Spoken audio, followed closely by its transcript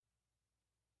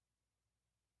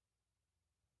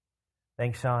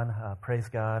Thanks, Sean. Praise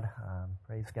God.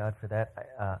 Praise God for that.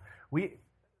 We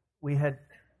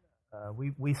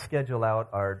schedule out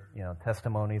our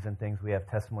testimonies and things. We have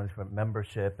testimonies for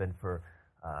membership and for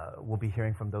we'll be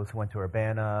hearing from those who went to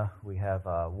Urbana. We have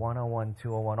 101,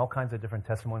 201, all kinds of different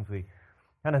testimonies. We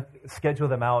kind of schedule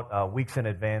them out weeks in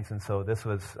advance, and so this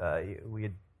was we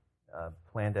had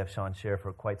planned to have Sean share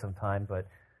for quite some time. But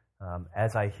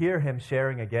as I hear him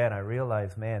sharing again, I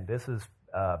realize, man, this is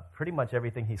pretty much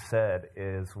everything he said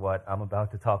is what I'm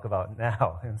about to talk about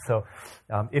now. And so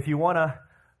if you want to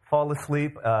fall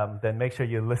asleep, then make sure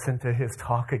you listen to his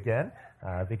talk again,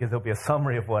 because there'll be a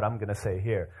summary of what I'm going to say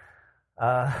here.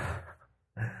 A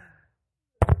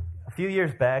few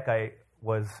years back, I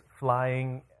was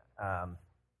flying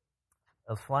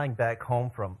back home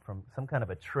from some kind of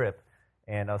a trip,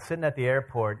 and I was sitting at the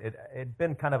airport. It'd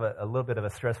been kind of a little bit of a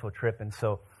stressful trip, and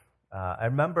so I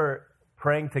remember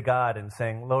praying to God and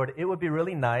saying, Lord, it would be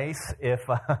really nice if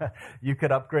you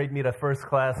could upgrade me to first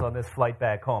class on this flight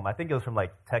back home. I think it was from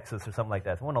like Texas or something like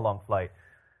that. So it wasn't a long flight.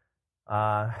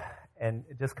 And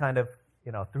just kind of,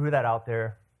 threw that out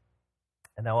there.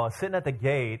 And now while I was sitting at the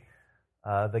gate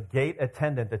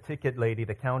attendant, the ticket lady,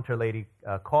 the counter lady,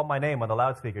 called my name on the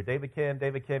loudspeaker. David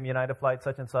Kim, United Flight,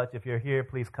 such and such. If you're here,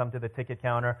 please come to the ticket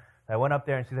counter. I went up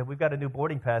there and she said, we've got a new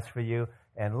boarding pass for you.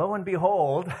 And lo and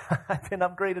behold, I've been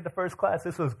upgraded to first class.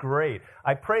 This was great.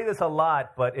 I pray this a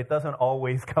lot, but it doesn't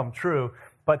always come true.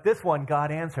 But this one,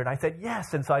 God answered. I said,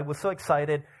 yes. And so I was so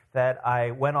excited that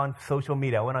I went on social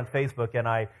media. I went on Facebook and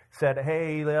I said,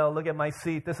 hey, Leo, look at my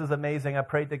seat. This is amazing. I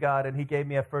prayed to God and he gave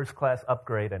me a first class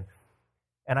upgrade. And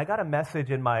I got a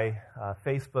message in my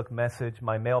Facebook message,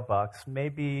 my mailbox,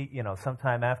 maybe,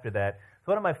 sometime after that. It's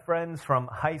one of my friends from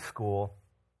high school,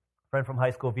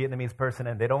 Vietnamese person,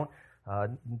 and they don't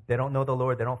know the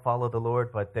Lord, they don't follow the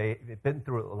Lord, but they've been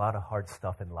through a lot of hard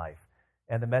stuff in life.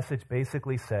 And the message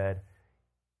basically said,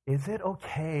 is it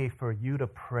okay for you to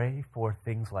pray for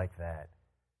things like that?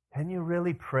 Can you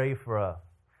really pray for a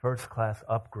first-class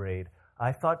upgrade?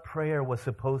 I thought prayer was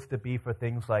supposed to be for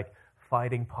things like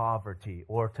fighting poverty,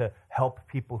 or to help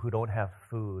people who don't have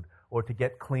food, or to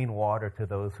get clean water to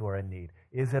those who are in need.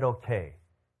 Is it okay?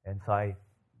 And so I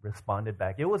responded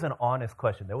back. It was an honest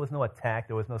question. There was no attack.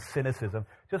 There was no cynicism.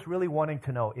 Just really wanting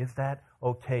to know, is that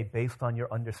okay based on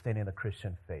your understanding of the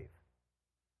Christian faith?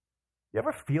 You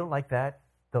ever feel like that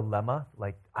dilemma?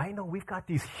 Like, I know we've got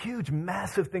these huge,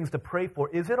 massive things to pray for.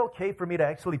 Is it okay for me to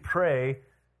actually pray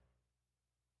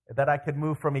that I could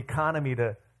move from economy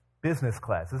to business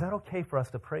class? Is that okay for us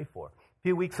to pray for? A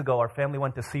few weeks ago, our family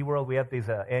went to SeaWorld. We have these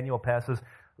annual passes.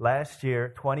 Last year,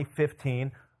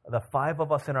 2015, the 5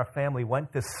 of us in our family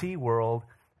went to SeaWorld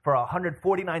for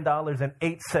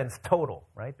 $149.08 total,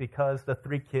 right? Because the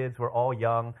 3 kids were all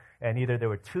young, and either they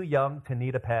were too young to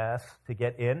need a pass to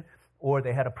get in, or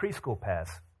they had a preschool pass,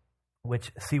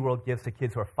 which SeaWorld gives to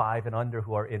kids who are 5 and under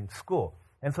who are in school.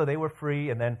 And so they were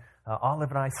free, and then Olive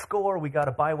and I score. We got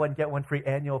a buy one, get one free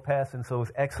annual pass, and so it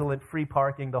was excellent, free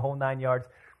parking, the whole 9 yards,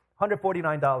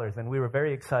 $149, and we were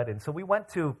very excited. And so we went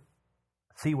to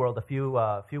SeaWorld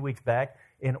a few weeks back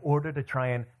in order to try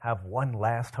and have one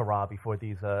last hurrah before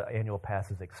these annual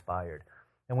passes expired.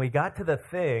 And we got to the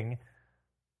thing,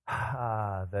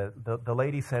 the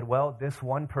lady said, well, this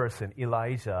one person,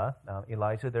 Elijah,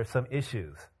 there's some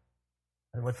issues.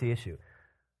 And what's the issue?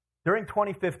 During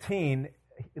 2015,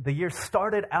 the year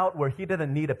started out where he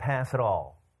didn't need a pass at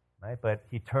all, right? But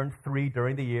he turned 3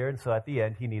 during the year, and so at the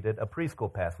end he needed a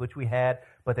preschool pass, which we had,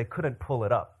 but they couldn't pull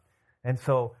it up. And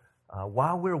so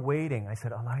while we're waiting, I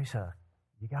said, Elijah,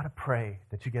 you got to pray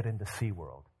that you get into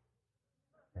SeaWorld.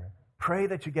 Okay? Pray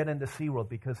that you get into SeaWorld,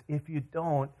 because if you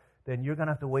don't, then you're going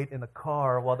to have to wait in the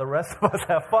car while the rest of us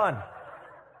have fun.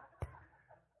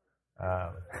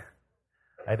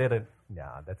 I didn't.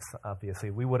 Yeah, that's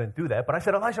obviously, we wouldn't do that. But I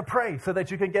said, Elijah, pray so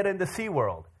that you can get into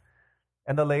SeaWorld.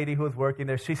 And the lady who was working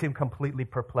there, she seemed completely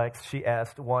perplexed. She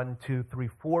asked 1, 2, 3,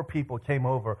 4 people came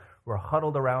over, were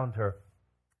huddled around her,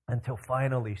 until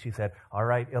finally she said, all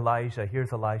right, Elijah,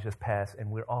 here's Elijah's pass. And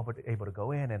we're all able to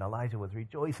go in. And Elijah was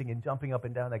rejoicing and jumping up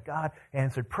and down that God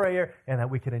answered prayer and that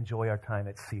we could enjoy our time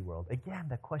at SeaWorld. Again,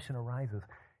 that question arises,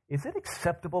 is it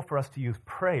acceptable for us to use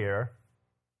prayer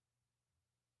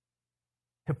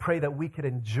to pray that we could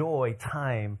enjoy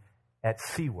time at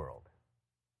SeaWorld?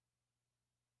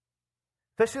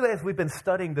 Especially as we've been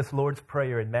studying this Lord's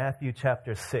Prayer in Matthew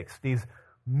chapter 6, these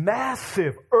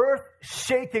massive,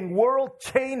 earth-shaking,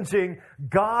 world-changing,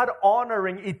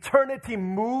 God-honoring,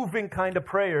 eternity-moving kind of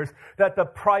prayers, that the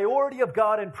priority of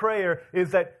God in prayer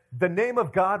is that the name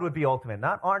of God would be ultimate.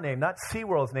 Not our name, not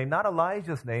SeaWorld's name, not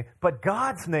Elijah's name, but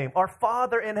God's name. Our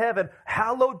Father in heaven,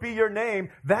 hallowed be your name.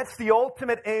 That's the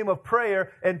ultimate aim of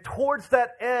prayer. And towards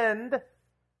that end,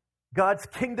 God's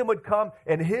kingdom would come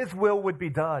and his will would be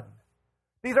done.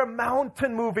 These are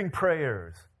mountain-moving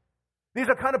prayers. These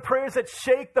are kind of prayers that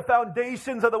shake the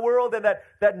foundations of the world and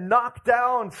that knock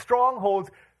down strongholds.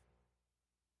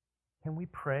 Can we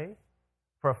pray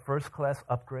for a first-class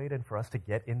upgrade and for us to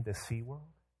get into SeaWorld?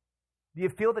 Do you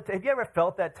feel that? Have you ever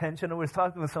felt that tension? I was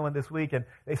talking with someone this week, and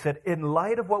they said, in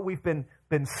light of what we've been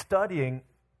studying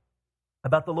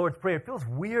about the Lord's Prayer, it feels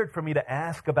weird for me to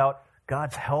ask about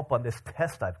God's help on this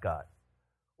test I've got.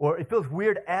 Or it feels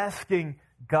weird asking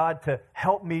God to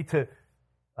help me to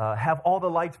have all the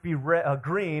lights be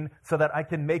green so that I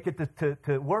can make it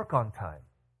to work on time.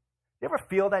 You ever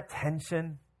feel that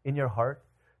tension in your heart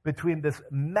between this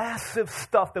massive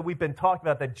stuff that we've been talking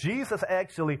about, that Jesus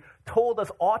actually told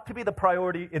us ought to be the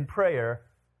priority in prayer,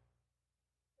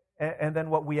 and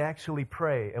then what we actually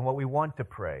pray and what we want to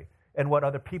pray and what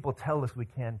other people tell us we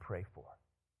can pray for?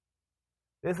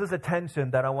 This is a tension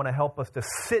that I want to help us to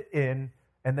sit in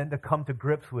and then to come to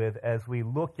grips with as we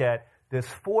look at this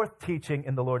fourth teaching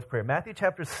in the Lord's Prayer. Matthew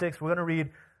chapter 6, we're going to read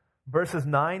verses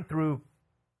 9 through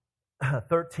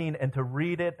 13, and to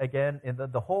read it again in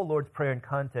the whole Lord's Prayer in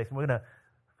context. And we're going to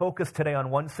focus today on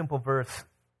one simple verse,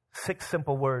 6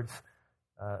 simple words,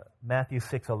 Matthew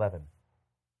 6:11.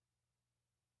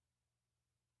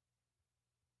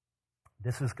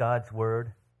 This is God's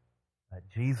word.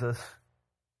 Jesus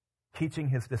teaching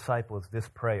his disciples this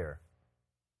prayer.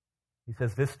 He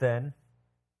says, "This then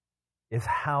is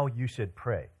how you should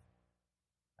pray.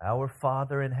 Our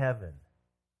Father in heaven,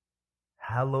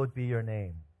 hallowed be your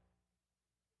name.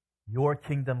 Your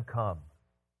kingdom come.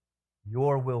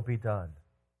 Your will be done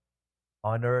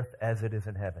on earth as it is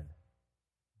in heaven.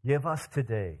 Give us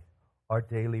today our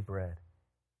daily bread.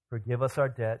 Forgive us our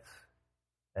debts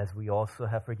as we also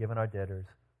have forgiven our debtors.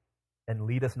 And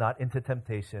lead us not into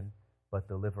temptation, but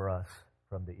deliver us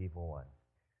from the evil one."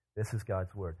 This is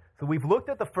God's word. So we've looked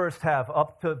at the first half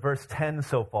up to verse 10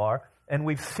 so far, and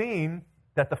we've seen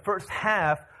that the first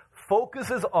half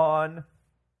focuses on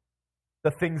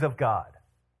the things of God.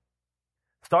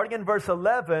 Starting in verse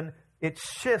 11, it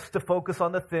shifts to focus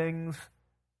on the things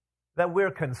that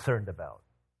we're concerned about,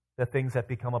 the things that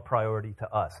become a priority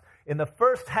to us. In the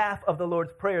first half of the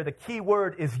Lord's Prayer, the key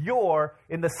word is your.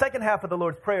 In the second half of the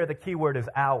Lord's Prayer, the key word is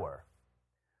our.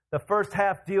 The first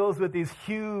half deals with these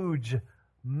huge,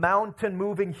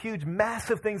 mountain-moving, huge,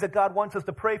 massive things that God wants us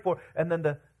to pray for. And then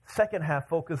the second half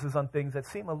focuses on things that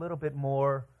seem a little bit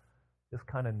more just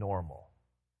kind of normal.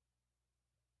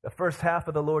 The first half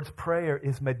of the Lord's Prayer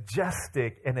is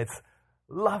majestic, and it's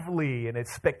lovely, and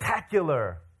it's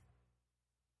spectacular.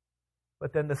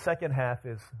 But then the second half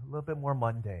is a little bit more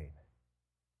mundane,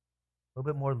 a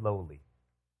little bit more lowly,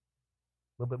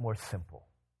 a little bit more simple.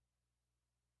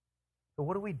 So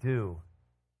what do we do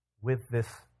with this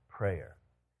prayer?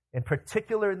 In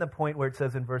particular, in the point where it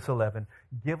says in verse 11,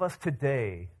 "Give us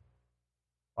today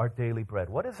our daily bread."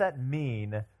 What does that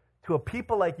mean to a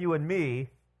people like you and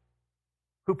me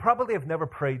who probably have never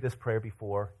prayed this prayer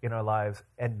before in our lives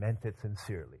and meant it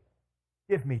sincerely?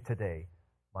 Give me today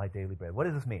my daily bread. What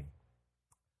does this mean?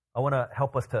 I want to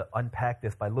help us to unpack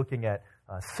this by looking at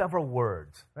several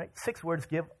words, right? 6 words: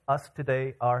 give us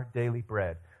today our daily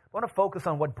bread. I want to focus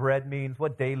on what bread means,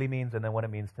 what daily means, and then what it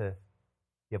means to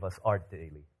give us our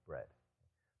daily bread.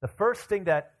 The first thing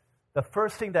that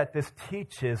this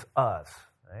teaches us,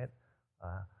 right?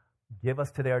 Give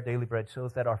us today our daily bread,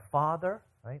 shows that our Father,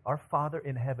 right? Our Father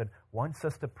in heaven wants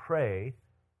us to pray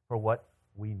for what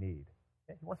we need.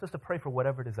 Okay? He wants us to pray for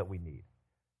whatever it is that we need.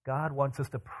 God wants us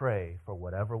to pray for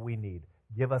whatever we need.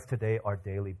 Give us today our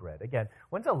daily bread. Again,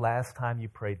 when's the last time you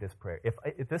prayed this prayer?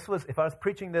 If I was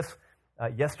preaching this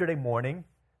yesterday morning,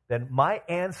 then my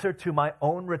answer to my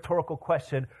own rhetorical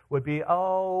question would be,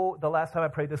 the last time I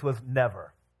prayed this was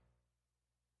never.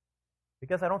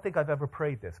 Because I don't think I've ever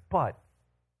prayed this. But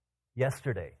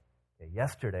yesterday,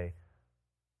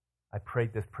 I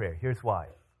prayed this prayer. Here's why.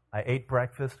 I ate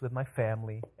breakfast with my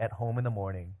family at home in the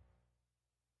morning.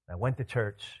 I went to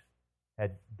church,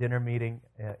 had dinner meeting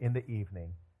in the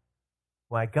evening.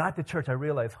 When I got to church, I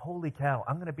realized, holy cow,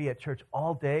 I'm going to be at church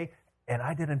all day, and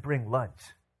I didn't bring lunch.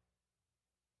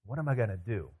 What am I going to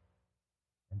do?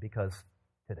 And because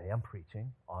today I'm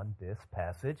preaching on this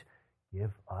passage,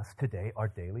 give us today our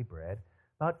daily bread,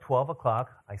 about 12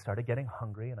 o'clock, I started getting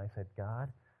hungry, and I said,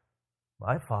 God,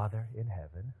 my Father in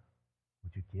heaven,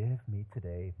 would you give me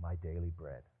today my daily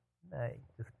bread? And I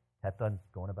just kept on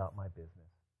going about my business.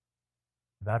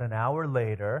 About an hour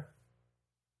later,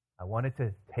 I wanted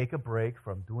to take a break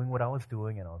from doing what I was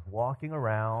doing, and I was walking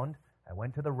around. I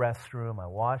went to the restroom, I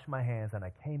washed my hands, and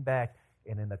I came back,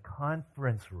 and in the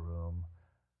conference room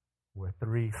were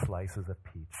 3 slices of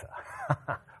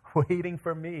pizza waiting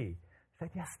for me. I said,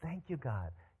 yes, thank you,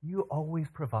 God. You always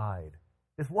provide.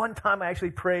 This one time I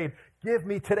actually prayed, give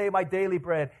me today my daily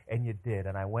bread, and you did.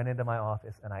 And I went into my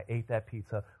office, and I ate that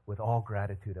pizza with all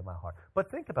gratitude in my heart.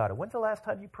 But think about it. When's the last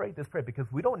time you prayed this prayer?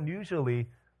 Because we don't usually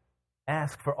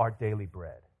ask for our daily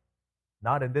bread.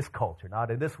 Not in this culture,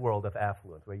 not in this world of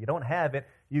affluence, where you don't have it,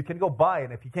 you can go buy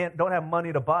it. If you don't have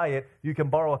money to buy it, you can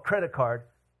borrow a credit card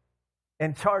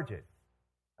and charge it.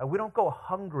 We don't go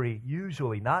hungry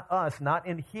usually, not us, not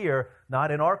in here, not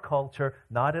in our culture,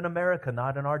 not in America,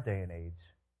 not in our day and age.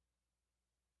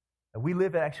 And we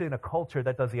live actually in a culture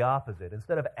that does the opposite.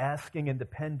 Instead of asking and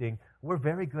depending, we're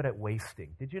very good at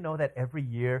wasting. Did you know that every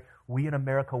year we in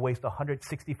America waste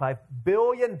 $165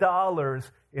 billion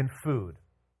in food?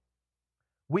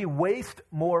 We waste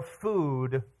more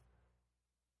food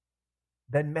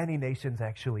than many nations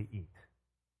actually eat.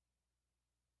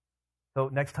 So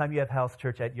next time you have house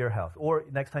church at your house, or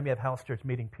next time you have house church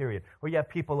meeting period, or you have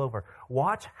people over,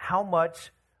 watch how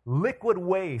much liquid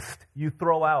waste you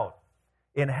throw out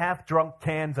in half-drunk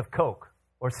cans of Coke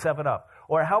or 7-Up,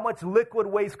 or how much liquid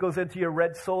waste goes into your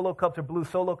red Solo cups or blue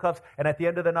Solo cups, and at the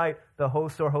end of the night, the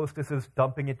host or hostess is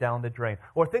dumping it down the drain.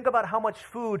 Or think about how much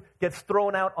food gets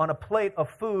thrown out on a plate of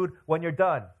food when you're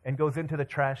done and goes into the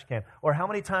trash can. Or how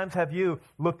many times have you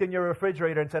looked in your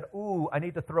refrigerator and said, ooh, I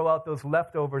need to throw out those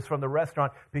leftovers from the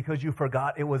restaurant because you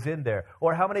forgot it was in there.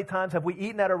 Or how many times have we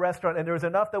eaten at a restaurant and there was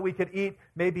enough that we could eat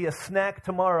maybe a snack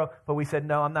tomorrow, but we said,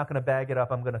 no, I'm not going to bag it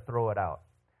up, I'm going to throw it out.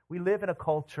 We live in a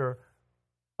culture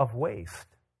of waste,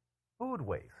 food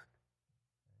waste.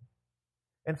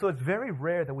 And so it's very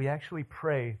rare that we actually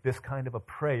pray this kind of a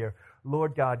prayer,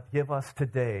 Lord God, give us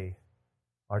today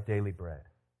our daily bread.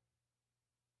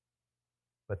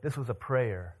 But this was a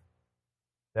prayer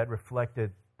that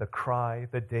reflected the cry,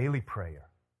 the daily prayer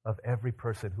of every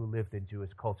person who lived in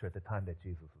Jewish culture at the time that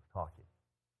Jesus was talking.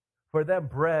 For them,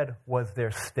 bread was their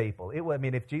staple.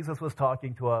 If Jesus was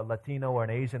talking to a Latino or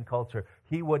an Asian culture,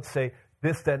 he would say,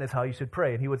 this then is how you should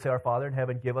pray. And he would say, our Father in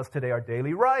heaven, give us today our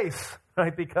daily rice,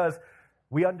 right? Because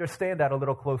we understand that a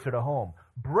little closer to home.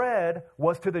 Bread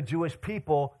was to the Jewish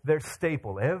people their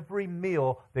staple. Every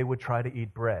meal they would try to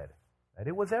eat bread. And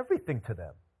it was everything to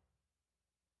them.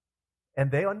 And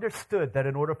they understood that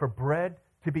in order for bread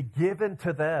to be given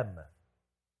to them,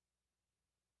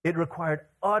 it required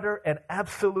utter and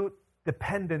absolute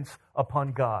dependence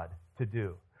upon God to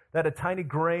do. That a tiny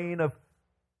grain of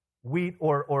wheat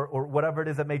or whatever it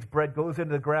is that makes bread goes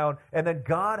into the ground, and then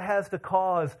God has to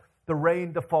cause the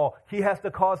rain to fall. He has to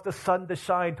cause the sun to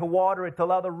shine, to water it, to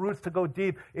allow the roots to go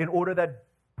deep in order that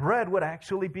bread would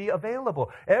actually be available.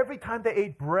 Every time they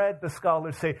ate bread, the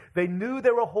scholars say, they knew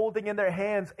they were holding in their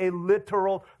hands a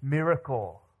literal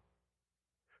miracle.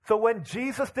 So when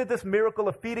Jesus did this miracle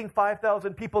of feeding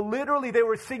 5,000 people, literally they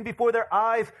were seeing before their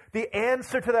eyes the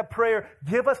answer to that prayer,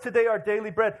 give us today our daily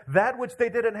bread, that which they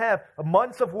didn't have.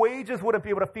 Months of wages wouldn't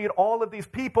be able to feed all of these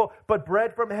people, but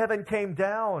bread from heaven came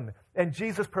down, and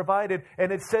Jesus provided.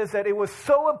 And it says that it was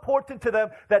so important to them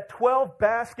that 12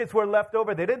 baskets were left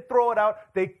over. They didn't throw it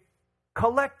out. They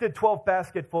collected 12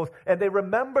 basketfuls, and they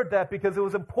remembered that because it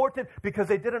was important, because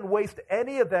they didn't waste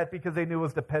any of that because they knew it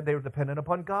was they were dependent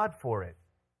upon God for it.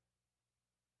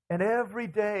 And every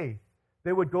day,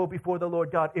 they would go before the Lord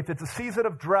God. If it's a season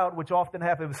of drought, which often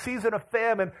happens, a season of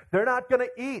famine, they're not going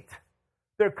to eat.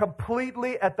 They're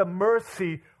completely at the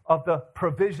mercy of the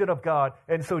provision of God.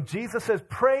 And so Jesus says,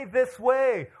 pray this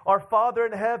way, our Father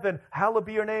in heaven, hallowed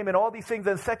be your name, and all these things.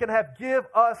 And second half, give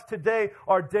us today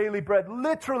our daily bread.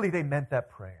 Literally, they meant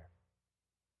that prayer.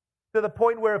 To the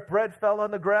point where if bread fell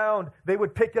on the ground, they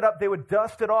would pick it up, they would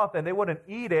dust it off, and they wouldn't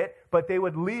eat it, but they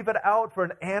would leave it out for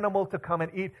an animal to come and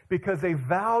eat because they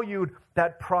valued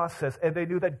that process, and they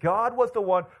knew that God was the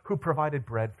one who provided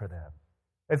bread for them.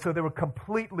 And so they were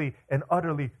completely and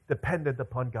utterly dependent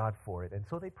upon God for it, and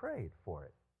so they prayed for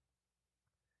it.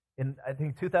 In, I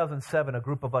think, 2007, a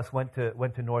group of us went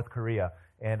to North Korea,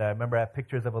 and I remember I have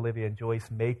pictures of Olivia and Joyce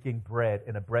making bread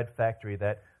in a bread factory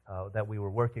that we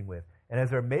were working with. And as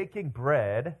they're making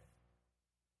bread,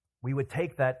 we would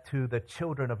take that to the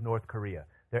children of North Korea,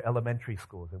 their elementary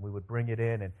schools, and we would bring it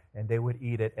in, and they would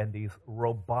eat it, and these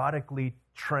robotically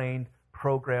trained,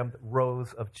 programmed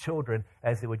rows of children,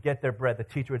 as they would get their bread, the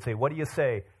teacher would say, what do you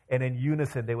say? And in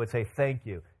unison, they would say, thank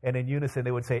you. And in unison,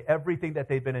 they would say everything that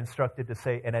they've been instructed to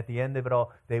say, and at the end of it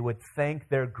all, they would thank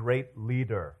their great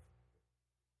leader.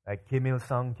 like Kim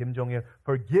Il-sung, Kim Jong-il,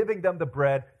 for giving them the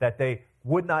bread that they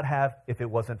would not have if it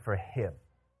wasn't for him.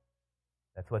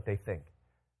 That's what they think.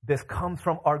 This comes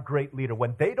from our great leader.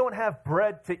 When they don't have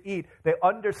bread to eat, they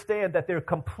understand that they're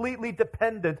completely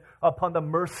dependent upon the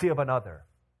mercy of another.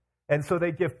 And so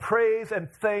they give praise and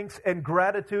thanks and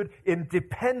gratitude in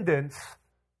dependence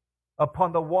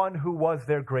upon the one who was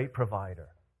their great provider.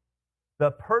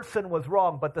 The person was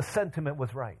wrong, but the sentiment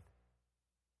was right.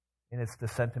 And it's the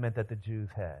sentiment that the Jews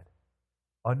had,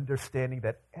 understanding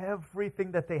that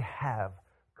everything that they have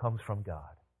comes from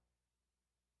God.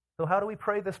 So how do we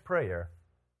pray this prayer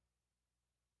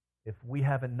if we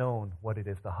haven't known what it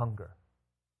is to hunger?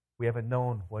 We haven't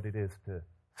known what it is to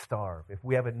starve. If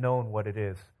we haven't known what it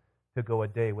is to go a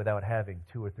day without having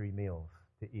 2 or 3 meals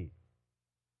to eat.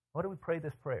 Why do we pray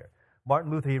this prayer?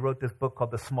 Martin Luther, he wrote this book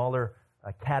called The Smaller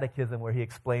Catechism, where he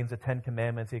explains the 10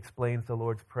 Commandments, he explains the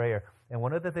Lord's Prayer. And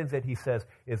one of the things that he says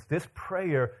is this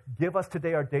prayer, give us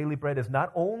today our daily bread, is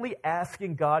not only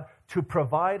asking God to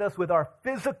provide us with our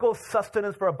physical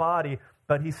sustenance for our body,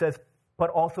 but he says, but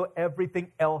also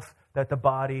everything else that the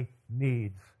body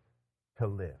needs to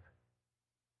live.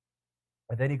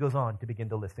 And then he goes on to begin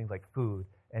to list things like food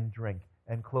and drink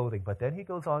and clothing. But then he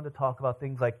goes on to talk about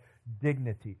things like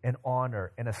dignity and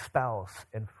honor and a spouse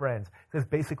and friends. He says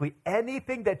basically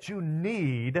anything that you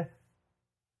need,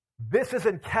 this is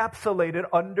encapsulated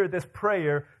under this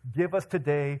prayer, give us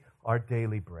today our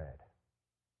daily bread.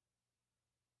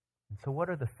 And so what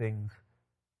are the things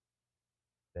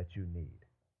that you need?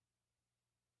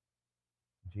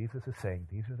 Jesus is saying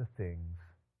these are the things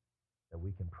that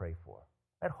we can pray for.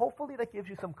 And hopefully that gives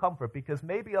you some comfort, because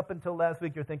maybe up until last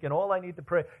week you're thinking, all I need to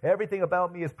pray, everything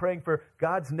about me is praying for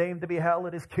God's name to be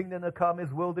hallowed, His kingdom to come,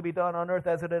 His will to be done on earth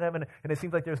as it is in heaven. And it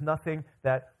seems like there's nothing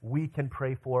that we can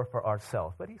pray for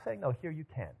ourselves. But he's saying, no, here you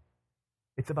can.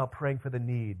 It's about praying for the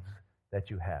needs that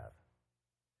you have.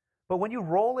 But when you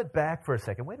roll it back for a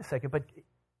second, wait a second, but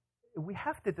we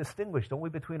have to distinguish, don't we,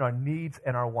 between our needs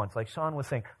and our wants. Like Sean was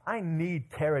saying, I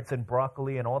need carrots and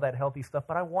broccoli and all that healthy stuff,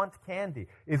 but I want candy.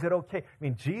 Is it okay? I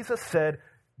mean, Jesus said,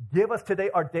 give us today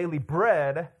our daily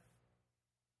bread,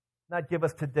 not give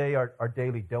us today our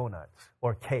daily donuts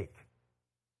or cake.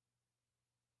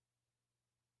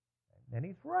 And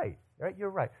he's right? You're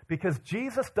right. Because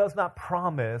Jesus does not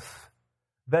promise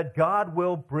that God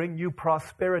will bring you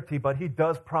prosperity, but he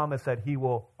does promise that he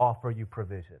will offer you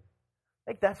provision.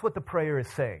 I think that's what the prayer is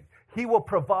saying. He will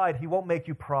provide. He won't make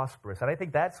you prosperous. And I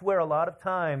think that's where a lot of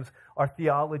times our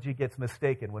theology gets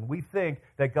mistaken. When we think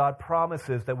that God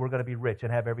promises that we're going to be rich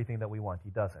and have everything that we want,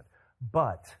 he doesn't.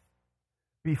 But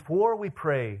before we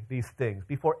pray these things,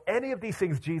 before any of these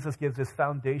things, Jesus gives this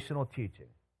foundational teaching.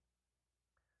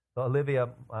 So Olivia,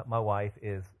 my wife,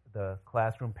 is the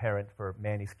classroom parent for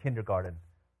Manny's kindergarten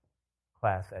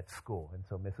class at school. And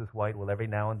so Mrs. White will every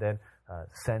now and then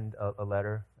send a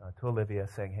letter to Olivia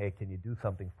saying, hey, can you do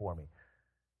something for me?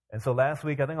 And so last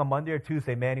week, I think on Monday or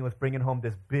Tuesday, Manny was bringing home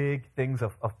this big things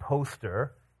of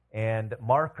poster and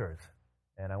markers.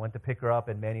 And I went to pick her up,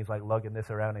 and Manny's like lugging this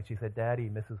around, and she said, Daddy,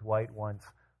 Mrs. White wants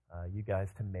you guys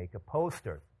to make a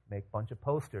poster, make a bunch of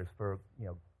posters for,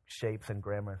 shapes and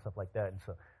grammar and stuff like that. And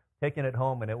so taking it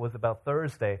home, and it was about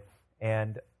Thursday,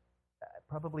 and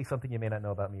probably something you may not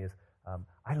know about me is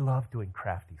I love doing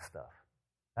crafty stuff.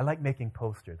 I like making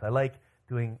posters. I like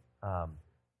doing,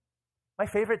 my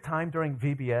favorite time during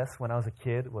VBS when I was a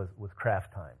kid was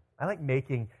craft time. I like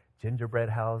making gingerbread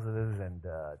houses and,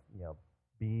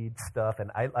 bead stuff,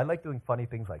 and I like doing funny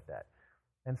things like that.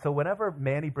 And so whenever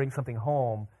Manny brings something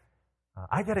home,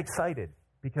 I get excited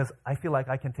because I feel like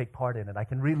I can take part in it. I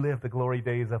can relive the glory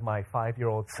days of my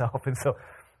 5-year-old self. And so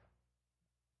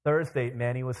Thursday,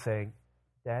 Manny was saying,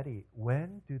 Daddy,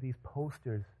 when do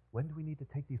we need to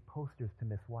take these posters to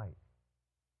Miss White?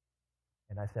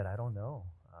 And I said, I don't know.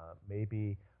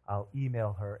 Maybe I'll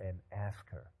email her and ask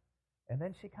her. And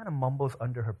then she kind of mumbles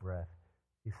under her breath.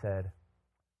 She said,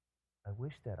 I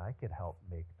wish that I could help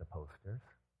make the posters.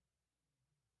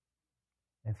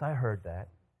 And so I heard that.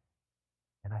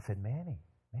 And I said, Manny,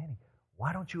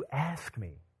 why don't you ask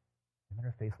me? And then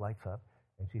her face lights up.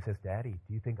 And she says, Daddy,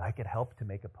 do you think I could help to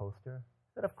make a poster? I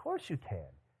said, of course you can.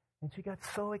 And she got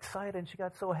so excited and she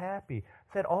got so happy.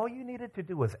 Said, all you needed to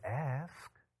do was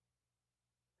ask.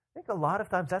 I think a lot of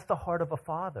times that's the heart of a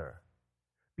father.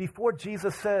 Before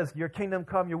Jesus says, your kingdom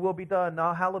come, your will be done,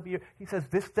 now hallowed be your, he says,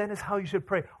 this then is how you should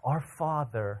pray. Our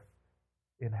Father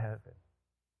in heaven.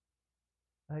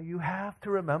 Now you have to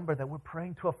remember that we're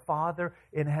praying to a Father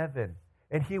in heaven.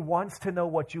 And he wants to know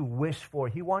what you wish for.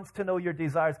 He wants to know your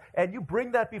desires. And you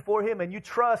bring that before him and you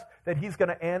trust that he's going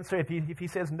to answer. If he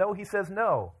says no, he says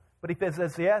no. But if he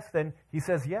says yes, then he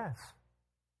says yes.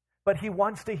 But he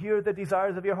wants to hear the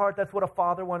desires of your heart. That's what a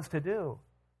father wants to do.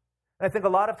 And I think a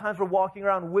lot of times we're walking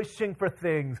around wishing for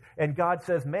things, and God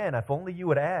says, man, if only you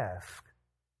would ask.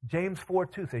 James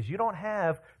 4:2 says, you don't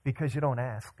have because you don't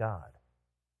ask God.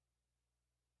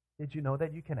 Did you know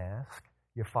that you can ask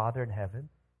your Father in heaven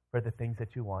for the things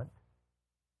that you want?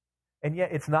 And yet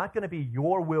it's not going to be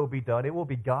your will be done. It will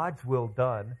be God's will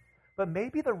done. But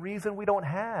maybe the reason we don't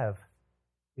have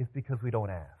is because we don't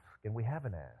ask, and we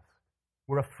haven't asked.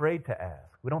 We're afraid to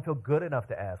ask. We don't feel good enough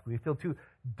to ask. We feel too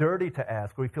dirty to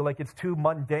ask, or we feel like it's too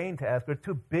mundane to ask, or it's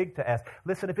too big to ask.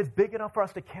 Listen, if it's big enough for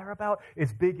us to care about,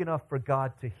 it's big enough for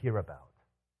God to hear about.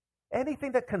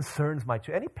 Anything that concerns my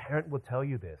children, any parent will tell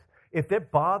you this. If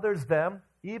it bothers them,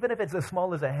 even if it's as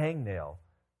small as a hangnail,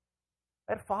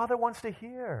 that father wants to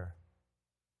hear.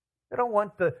 They don't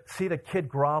want to see the kid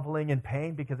groveling in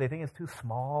pain because they think it's too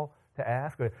small to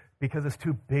ask, or because it's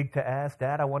too big to ask.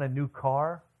 Dad, I want a new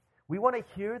car. We want to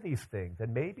hear these things,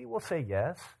 and maybe we'll say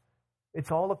yes. It's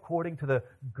all according to the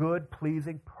good,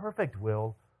 pleasing, perfect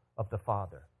will of the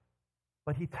Father.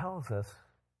 But he tells us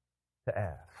to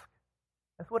ask.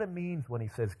 That's what it means when he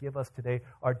says, give us today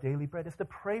our daily bread. It's to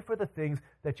pray for the things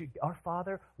that our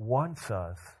Father wants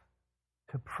us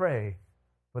to pray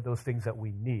for those things that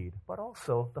we need. But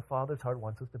also, the Father's heart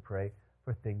wants us to pray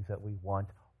for things that we want,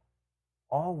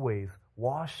 always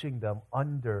washing them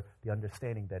under the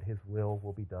understanding that his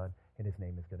will be done and his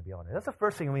name is going to be honored. That's the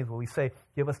first thing it means when we say,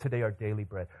 give us today our daily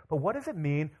bread. But what does it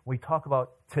mean when we talk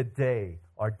about today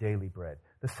our daily bread?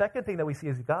 The second thing that we see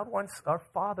is our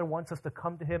Father wants us to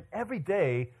come to him every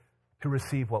day to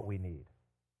receive what we need.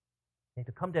 Okay,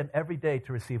 to come to him every day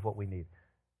to receive what we need.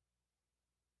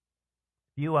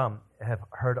 If you have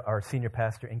heard our senior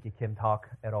pastor, Inky Kim, talk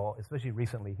at all, especially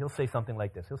recently, he'll say something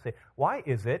like this. He'll say, why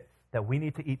is it that we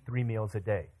need to eat 3 meals a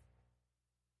day?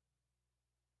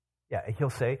 Yeah, he'll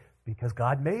say, because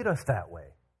God made us that way.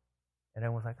 And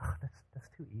everyone's like, oh, that's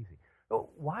too easy. So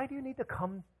why do you need to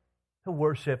come to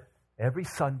worship every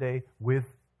Sunday with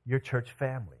your church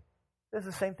family? It's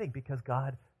the same thing, because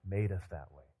God made us that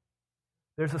way.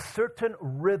 There's a certain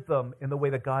rhythm in the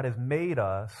way that God has made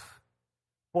us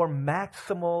for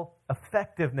maximal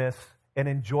effectiveness and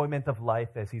enjoyment of life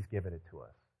as he's given it to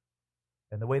us.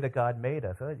 And the way that God made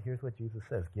us, here's what Jesus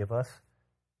says, give us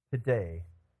today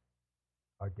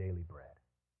our daily bread.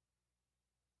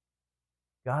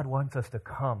 God wants us to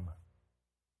come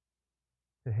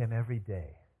to him every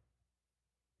day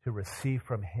to receive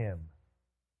from him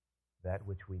that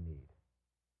which we need.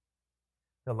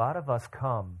 A lot of us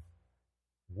come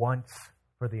once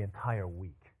for the entire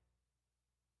week.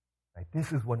 Right?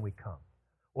 This is when we come.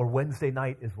 Or Wednesday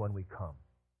night is when we come.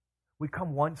 We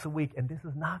come once a week, and this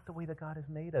is not the way that God has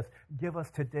made us. Give us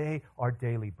today our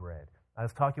daily bread. I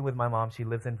was talking with my mom. She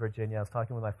lives in Virginia. I was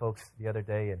talking with my folks the other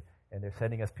day, and they're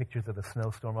sending us pictures of the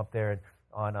snowstorm up there.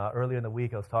 And earlier in the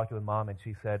week, I was talking with Mom, and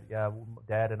she said, yeah,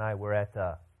 Dad and I were at,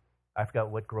 I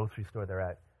forgot what grocery store they're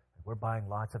at. We're buying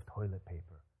lots of toilet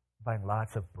paper. We're buying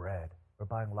lots of bread. We're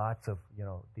buying lots of,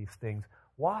 these things.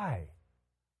 Why?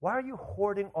 Why are you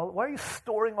why are you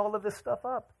storing all of this stuff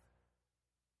up?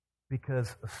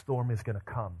 Because a storm is going to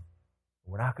come.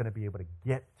 We're not going to be able to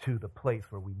get to the place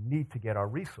where we need to get our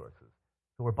resources.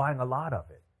 So we're buying a lot of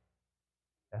it.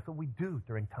 That's what we do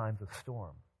during times of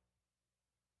storm.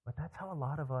 But that's how a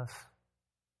lot of us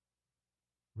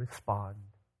respond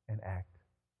and act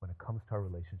when it comes to our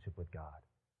relationship with God.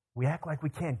 We act like we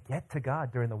can't get to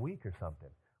God during the week or something.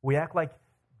 We act like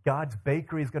God's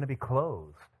bakery is going to be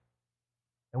closed,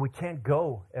 and we can't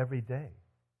go every day.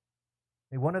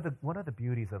 And one of the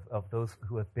beauties of those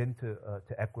who have been to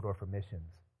Ecuador for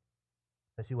missions,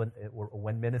 especially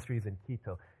when ministries in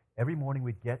Quito, every morning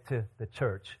we'd get to the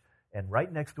church, and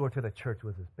right next door to the church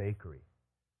was this bakery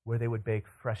where they would bake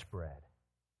fresh bread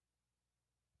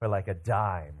for like a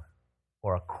dime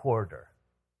or a quarter.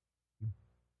 You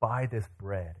buy this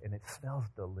bread, and it smells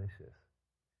delicious.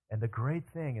 And the great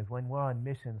thing is when we're on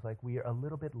missions, like, we are a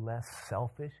little bit less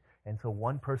selfish. And so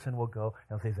one person will go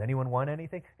and say, does anyone want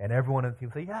anything? And everyone in the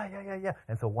team will say, yeah.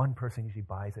 And so one person usually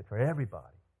buys it for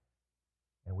everybody.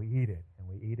 And we eat it, and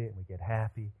we get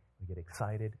happy, we get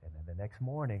excited, and then the next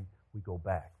morning we go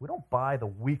back. We don't buy the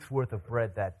week's worth of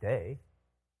bread that day.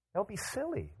 That would be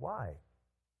silly. Why?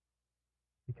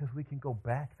 Because we can go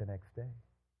back the next day.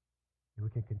 And we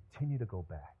can continue to go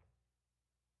back.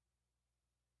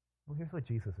 Well, here's what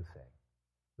Jesus is saying.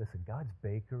 Listen, God's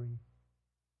bakery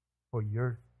for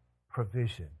your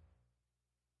provision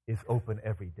is open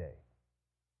every day.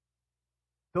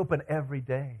 It's open every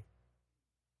day.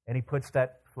 And he puts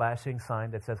that flashing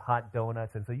sign that says hot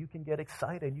donuts, and so you can get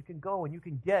excited, you can go and you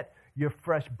can get your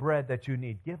fresh bread that you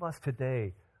need. Give us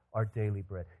today our daily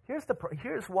bread.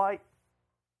 Here's why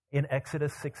in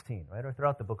Exodus 16, right, or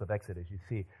throughout the book of Exodus, you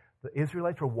see the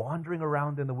Israelites were wandering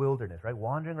around in the wilderness, right,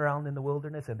 wandering around in the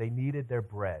wilderness, and they needed their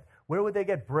bread. Where would they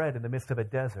get bread in the midst of a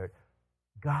desert?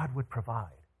 God would provide.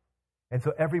 And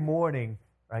so every morning,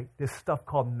 right, this stuff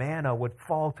called manna would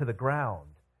fall to the ground,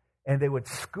 and they would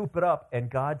scoop it up, and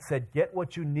God said, get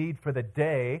what you need for the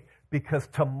day, because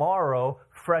tomorrow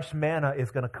fresh manna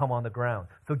is going to come on the ground.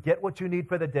 So get what you need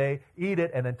for the day, eat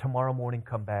it, and then tomorrow morning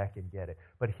come back and get it.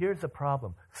 But here's the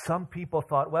problem. Some people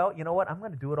thought, well, you know what, I'm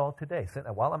going to do it all today. So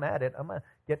while I'm at it, I'm going to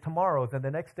get tomorrow's and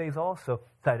the next day's also,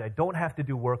 so I don't have to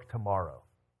do work tomorrow.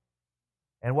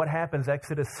 And what happens,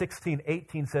 Exodus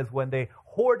 16:18 says, when they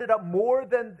hoarded up more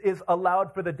than is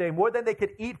allowed for the day, more than they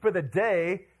could eat for the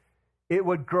day, it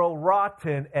would grow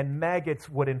rotten and maggots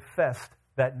would infest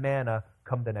that manna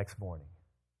come the next morning.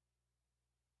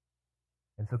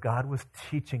 And so God was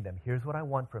teaching them, here's what I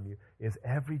want from you, is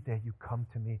every day you come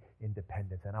to me in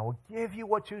dependence, and I will give you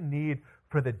what you need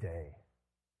for the day.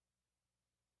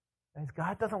 Guys,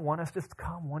 God doesn't want us just to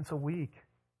come once a week.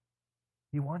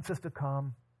 He wants us to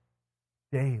come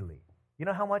daily. You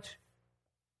know how much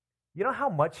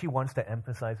He wants to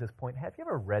emphasize this point? Have you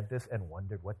ever read this and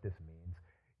wondered what this means?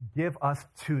 Give us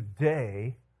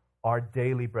today our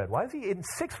daily bread. Why is he in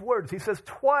 6 words? He says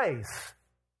twice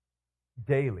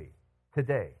daily,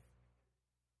 today.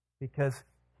 Because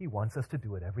he wants us to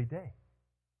do it every day.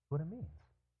 That's what it means.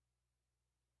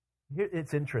 Here,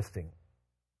 it's interesting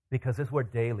because this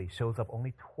word daily shows up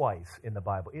only twice in the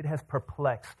Bible. It has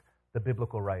perplexed the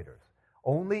biblical writers.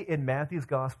 Only in Matthew's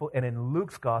gospel and in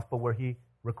Luke's gospel where he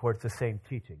records the same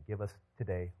teaching. Give us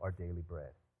today our daily bread.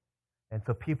 And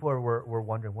so people were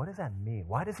wondering, what does that mean?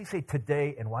 Why does he say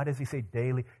today and why does he say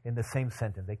daily in the same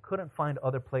sentence? They couldn't find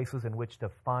other places in which to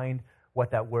find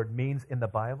what that word means in the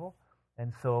Bible.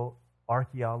 And so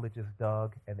archaeologists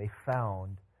dug and they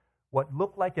found what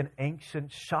looked like an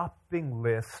ancient shopping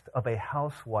list of a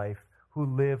housewife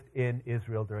who lived in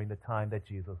Israel during the time that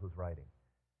Jesus was writing.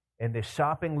 And the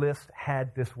shopping list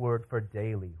had this word for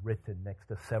daily written next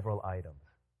to several items.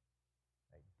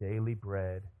 Right? Daily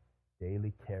bread,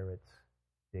 daily carrots,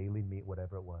 daily meat,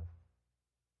 whatever it was.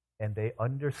 And they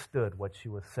understood what she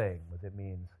was saying was it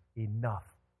means enough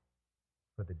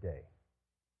for the day.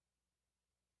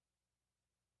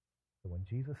 So when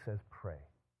Jesus says pray,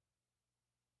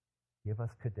 give us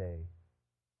today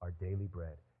our daily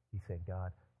bread, he's saying,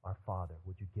 God, our Father,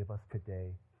 would you give us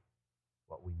today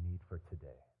what we need for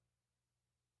today?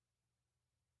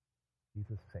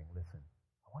 Jesus is saying, listen,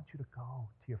 I want you to go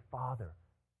to your Father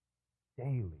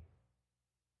daily.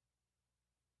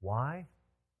 Why?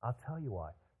 I'll tell you why.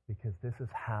 Because this is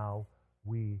how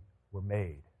we were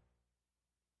made.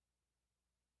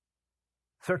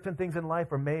 Certain things in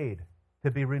life are made to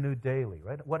be renewed daily,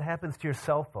 right? What happens to your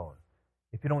cell phone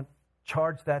if you don't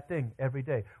charge that thing every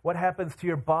day? What happens to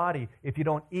your body if you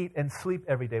don't eat and sleep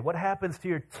every day? What happens to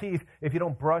your teeth if you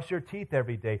don't brush your teeth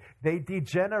every day? They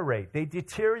degenerate, they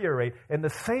deteriorate, and the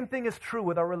same thing is true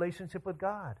with our relationship with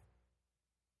God.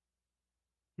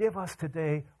 Give us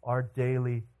today our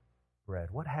daily bread.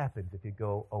 What happens if you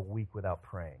go a week without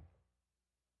praying?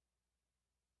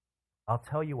 I'll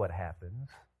tell you what happens.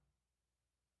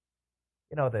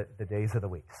 You know, the days of the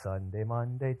week. Sunday,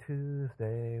 Monday,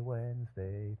 Tuesday,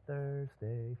 Wednesday,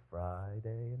 Thursday,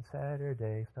 Friday, and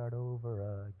Saturday start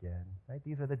over again. Right?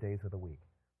 These are the days of the week.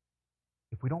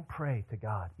 If we don't pray to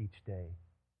God each day,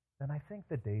 then I think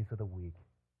the days of the week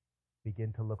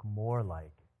begin to look more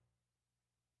like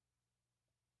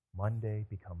Monday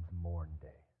becomes mourn day.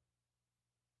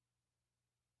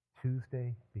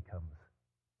 Tuesday becomes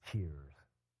tears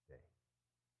day.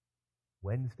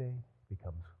 Wednesday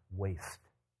becomes waste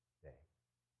day.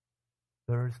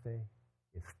 Thursday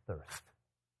is thirst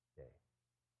day.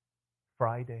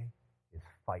 Friday is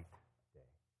fight day.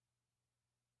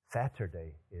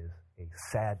 Saturday is a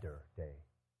sadder day.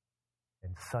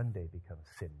 And Sunday becomes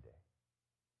sin day.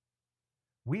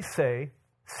 We say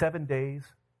 7 days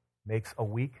makes a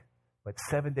week, but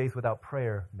 7 days without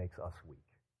prayer makes us weak.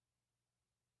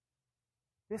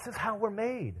 This is how we're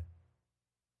made.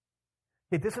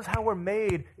 Okay, this is how we're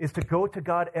made, is to go to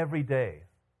God every day.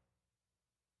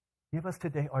 Give us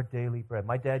today our daily bread.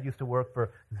 My dad used to work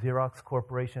for Xerox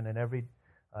Corporation, and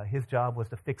his job was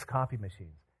to fix copy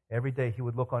machines. Every day he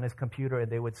would look on his computer, and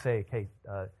they would say, okay,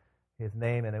 his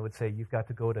name, and they would say, you've got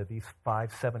to go to these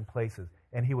 5-7 places.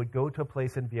 And he would go to a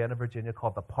place in Vienna, Virginia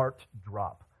called the Part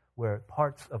Drop, where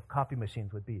parts of copy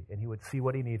machines would be. And he would see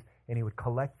what he needs, and he would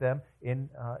collect them in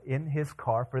his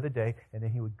car for the day, and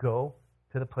then he would go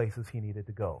to the places he needed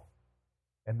to go.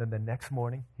 And then the next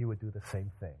morning, he would do the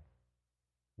same thing.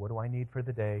 What do I need for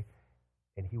the day?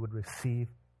 and he would receive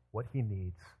what he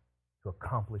needs to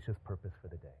accomplish his purpose for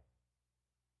the day.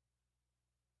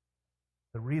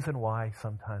 The reason why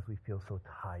sometimes we feel so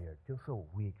tired, feel so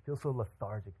weak, feel so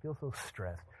lethargic, feel so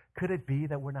stressed, could it be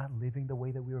that we're not living the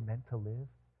way that we were meant to live?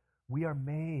 We are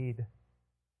made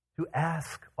to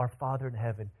ask our Father in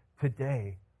heaven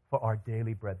today for our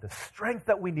daily bread, the strength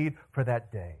that we need for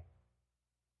that day.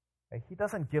 He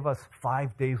doesn't give us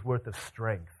 5 days worth of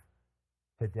strength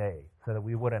today so that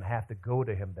we wouldn't have to go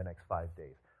to him the next 5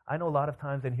 days. I know a lot of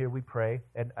times in here we pray,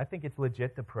 and I think it's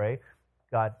legit to pray,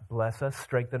 God bless us,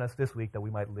 strengthen us this week that we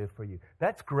might live for you.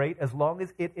 That's great as long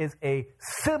as it is a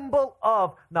symbol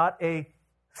of, not a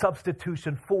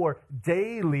substitution for,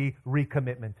 daily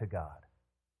recommitment to God.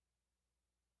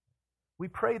 We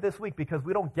pray this week because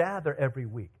we don't gather every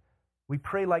week. We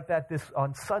pray like that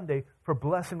on Sunday for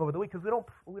blessing over the week because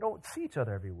we don't see each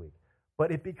other every week.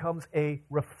 But it becomes a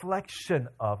reflection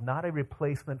of, not a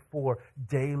replacement for,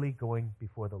 daily going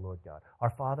before the Lord God. Our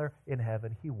Father in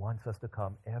heaven, he wants us to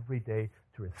come every day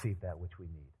to receive that which we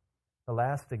need. The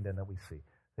last thing then that we see,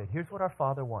 that here's what our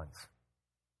Father wants.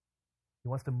 He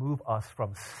wants to move us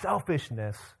from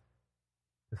selfishness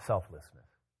to selflessness.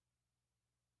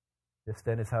 This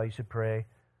then is how you should pray.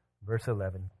 Verse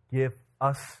 11, give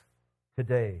us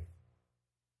today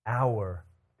our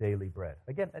daily bread.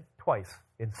 Again, twice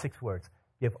in 6 words.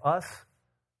 Give us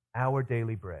our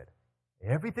daily bread.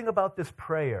 Everything about this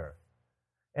prayer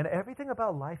and everything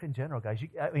about life in general, guys.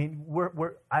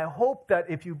 I hope that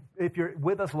if you're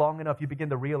with us long enough, you begin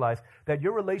to realize that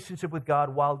your relationship with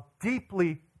God, while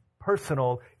deeply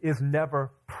personal, is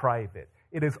never private.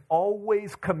 It is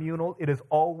always communal. It is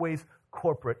always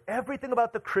corporate. Everything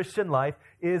about the Christian life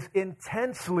is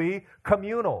intensely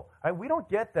communal. We don't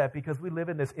get that because we live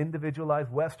in this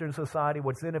individualized Western society.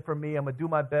 What's in it for me? I'm going to do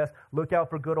my best. Look out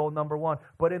for good old number one.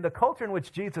 But in the culture in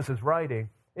which Jesus is writing,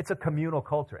 it's a communal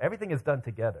culture. Everything is done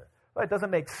together. But it doesn't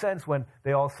make sense when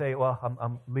they all say, well,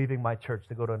 I'm leaving my church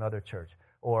to go to another church.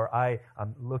 Or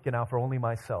I'm looking out for only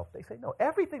myself. They say, no,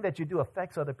 everything that you do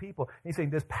affects other people. And he's saying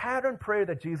this pattern prayer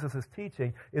that Jesus is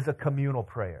teaching is a communal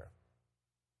prayer.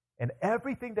 And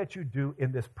everything that you do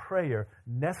in this prayer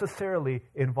necessarily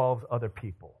involves other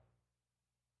people.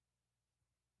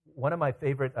 One of my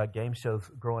favorite game shows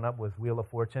growing up was Wheel of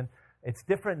Fortune. It's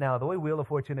different now. The way Wheel of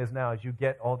Fortune is now is you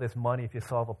get all this money if you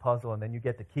solve a puzzle, and then you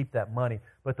get to keep that money.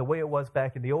 But the way it was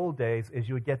back in the old days is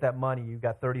you would get that money, you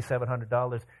got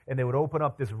 $3,700, and they would open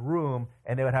up this room,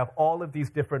 and they would have all of these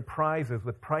different prizes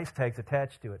with price tags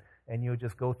attached to it. And you would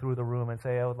just go through the room and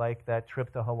say, I would like that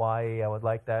trip to Hawaii, I would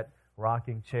like that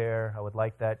rocking chair, I would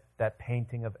like that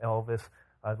painting of Elvis,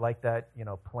 I'd like that,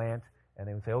 plant. And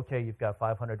they would say, okay, you've got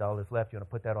 $500 left. You want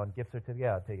to put that on gift certificate?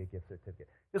 Yeah, I'll take a gift certificate.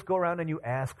 Just go around and you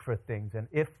ask for things. And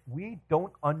if we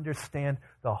don't understand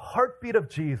the heartbeat of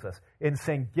Jesus in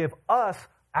saying, give us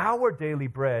our daily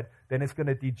bread, then it's going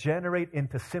to degenerate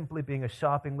into simply being a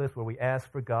shopping list where we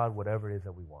ask for God whatever it is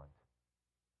that we want.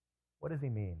 What does he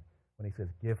mean when he says,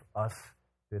 give us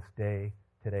this day,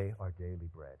 today, our daily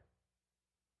bread?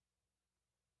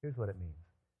 Here's what it means.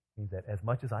 It means that as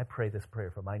much as I pray this prayer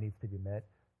for my needs to be met,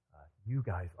 you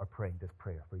guys are praying this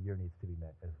prayer for your needs to be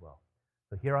met as well.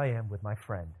 So here I am with my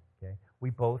friend, okay? We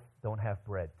both don't have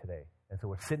bread today. And so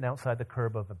we're sitting outside the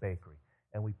curb of a bakery.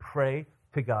 And we pray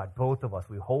to God, both of us.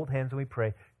 We hold hands and we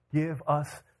pray, give us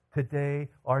today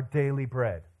our daily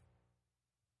bread.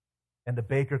 And the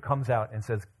baker comes out and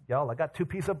says, y'all, I got 2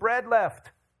 pieces of bread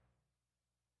left.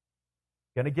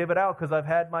 Going to give it out because I've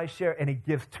had my share. And he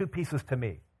gives 2 pieces to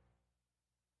me.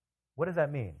 What does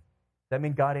that mean? Does that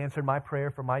mean God answered my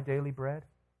prayer for my daily bread?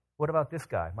 What about this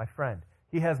guy, my friend?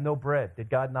 He has no bread. Did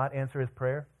God not answer his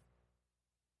prayer?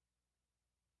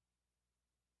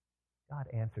 God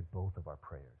answered both of our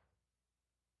prayers.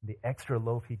 The extra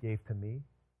loaf he gave to me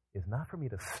is not for me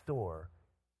to store,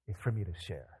 it's for me to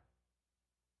share.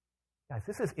 Guys,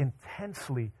 this is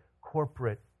intensely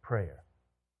corporate prayer.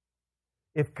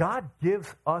 If God gives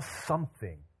us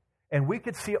something, and we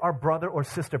could see our brother or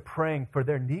sister praying for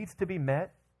their needs to be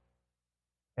met,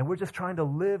 and we're just trying to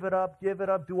live it up, give it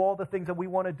up, do all the things that we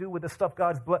want to do with the stuff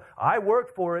God's blessed. I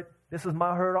worked for it. This is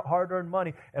my hard-earned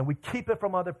money. And we keep it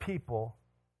from other people.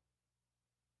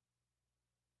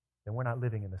 Then we're not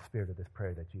living in the spirit of this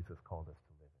prayer that Jesus called us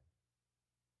to live in.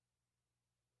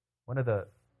 One of the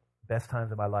best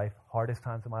times of my life, hardest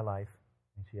times of my life,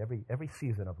 actually every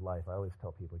season of life, I always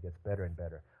tell people it gets better and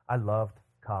better. I loved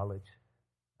college.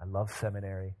 I loved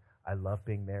seminary. I love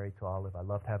being married to Olive. I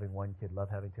loved having one kid, love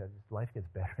having 2. Life gets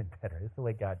better and better. It's the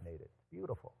way God made it. It's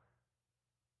beautiful.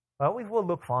 I always will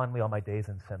look fondly on my days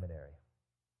in seminary.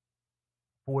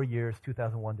 4 years,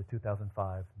 2001 to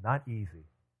 2005, not easy.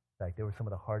 In fact, they were some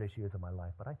of the hardest years of my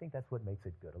life, but I think that's what makes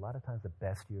it good. A lot of times the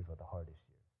best years are the hardest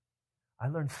years. I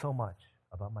learned so much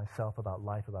about myself, about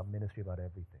life, about ministry, about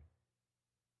everything.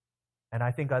 And I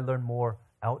think I learned more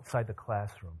outside the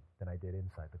classroom than I did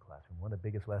inside the classroom. One of the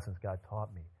biggest lessons God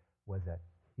taught me was that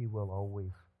He will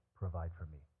always provide for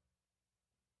me.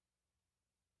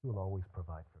 He will always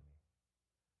provide for me.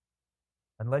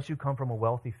 Unless you come from a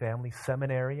wealthy family,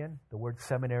 seminarian, the word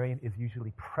seminarian is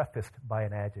usually prefaced by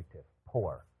an adjective,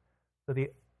 poor. So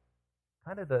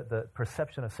the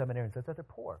perception of seminarians is that they're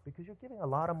poor because you're giving a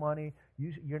lot of money.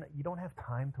 You don't have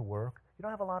time to work. You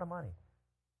don't have a lot of money.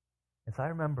 And so I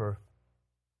remember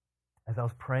as I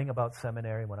was praying about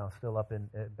seminary when I was still up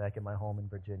back in my home in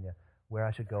Virginia, where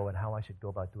I should go and how I should go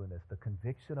about doing this, the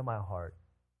conviction of my heart.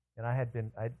 And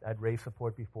I'd raised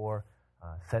support before,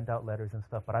 sent out letters and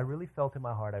stuff, but I really felt in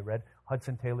my heart. I read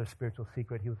Hudson Taylor's Spiritual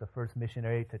Secret. He was the first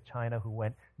missionary to China who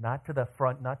went not to the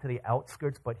front, not to the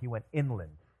outskirts, but he went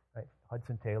inland. Right?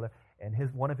 Hudson Taylor. And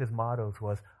one of his mottos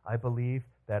was, I believe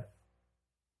that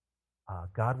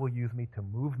God will use me to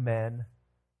move men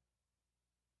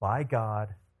by God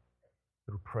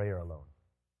through prayer alone.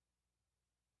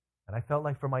 And I felt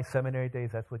like for my seminary days,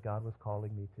 that's what God was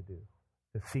calling me to do,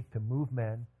 to seek to move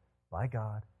men by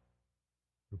God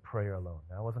through prayer alone.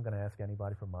 Now, I wasn't going to ask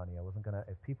anybody for money. I wasn't going to,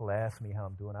 if people ask me how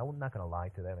I'm doing, I'm not going to lie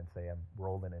to them and say I'm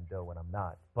rolling in dough when I'm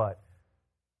not. But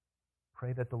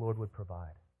pray that the Lord would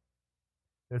provide.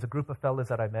 There's a group of fellas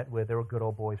that I met with. They were good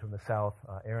old boys from the South.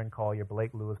 Aaron Collier,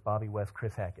 Blake Lewis, Bobby West,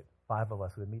 Chris Hackett. 5 of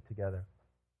us would meet together.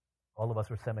 All of us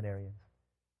were seminarians.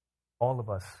 All of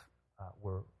us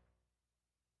were,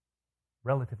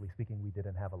 relatively speaking, we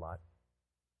didn't have a lot.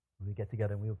 We'd get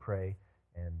together and we would pray,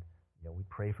 and we'd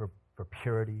pray for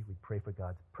purity. We'd pray for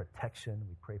God's protection.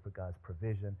 We'd pray for God's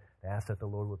provision, to ask that the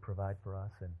Lord would provide for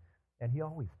us, and He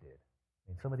always did. I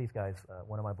mean, some of these guys,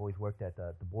 one of my boys worked at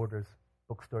the Borders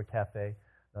Bookstore Cafe.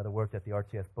 Another worked at the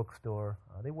RTS bookstore.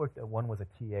 One was a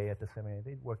TA at the seminary.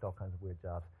 They worked all kinds of weird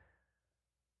jobs.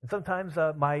 And sometimes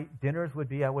my dinners would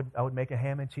be I would make a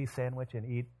ham and cheese sandwich and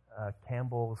eat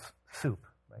Campbell's soup,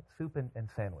 right? Soup and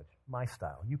sandwich, my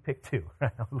style. You pick 2.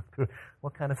 Right? I'll look through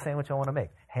what kind of sandwich I want to make: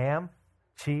 ham,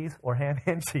 cheese, or ham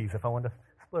and cheese. If I wanted to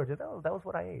splurge, that was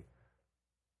what I ate.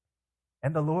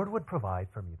 And the Lord would provide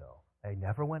for me, though. I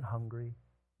never went hungry.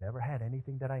 Never had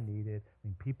anything that I needed. I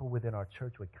mean, people within our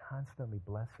church were constantly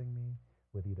blessing me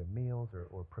with either meals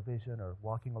or provision or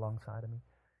walking alongside of me.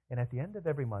 And at the end of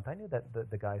every month, I knew that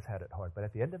the guys had it hard, but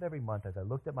at the end of every month, as I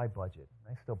looked at my budget,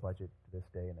 and I still budget to this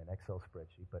day in an Excel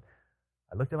spreadsheet, but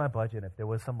I looked at my budget, and if there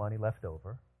was some money left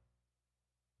over,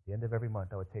 at the end of every month,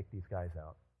 I would take these guys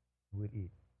out. We would eat.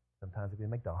 Sometimes it would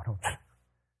be McDonald's.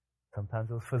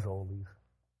 Sometimes it was Fazoli's.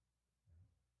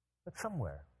 But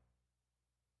somewhere.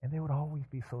 And they would always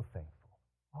be so thankful,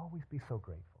 always be so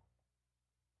grateful.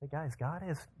 Hey, guys, God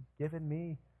has given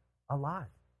me a lot.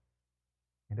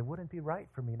 And it wouldn't be right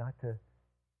for me not to.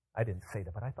 I didn't say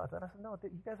that, but I thought that. I said, no,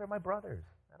 you guys are my brothers,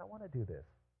 and I want to do this.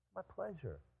 It's my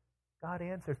pleasure. God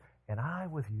answers. And I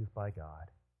was used by God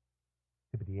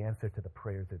to be the answer to the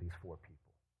prayers of these 4 people.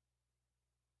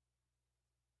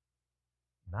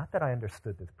 Not that I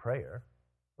understood this prayer,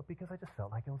 but because I just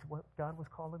felt like it was what God was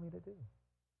calling me to do.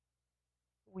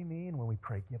 What we mean when we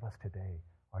pray, give us today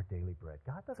our daily bread.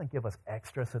 God doesn't give us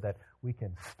extra so that we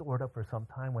can store it up for some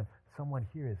time when someone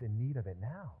here is in need of it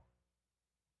now.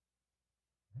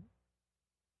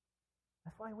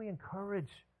 That's why we encourage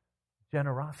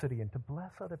generosity and to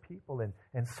bless other people.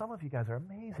 And some of you guys are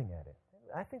amazing at it.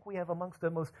 I think we have amongst the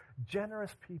most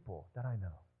generous people that I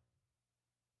know.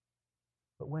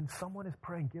 But when someone is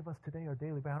praying, give us today our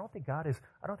daily bread, I don't think God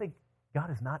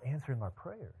is not answering our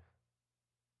prayers.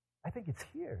 I think it's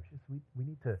here. It's just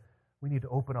we need to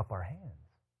open up our hands.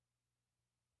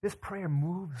 This prayer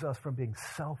moves us from being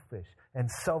selfish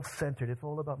and self-centered. It's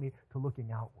all about me to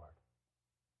looking outward.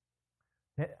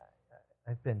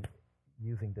 I've been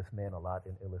using this man a lot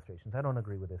in illustrations. I don't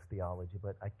agree with his theology,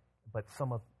 but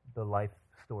some of the life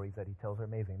stories that he tells are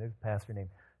amazing. There's a pastor named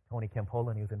Tony Campola,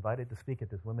 and he was invited to speak at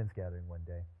this women's gathering one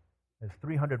day. There's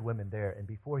 300 women there, and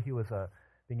before he was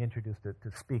being introduced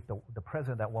to speak, the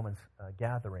president of that woman's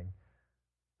gathering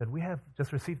said, we have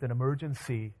just received an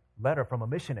emergency letter from a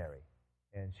missionary.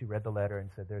 And she read the letter and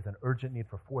said, there's an urgent need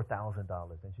for $4,000.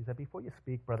 And she said, before you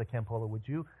speak, Brother Campola, would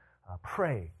you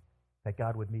pray that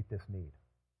God would meet this need?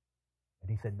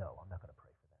 And he said, no, I'm not going to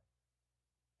pray for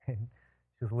that. And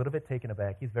she was a little bit taken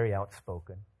aback. He's very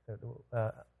outspoken. Said,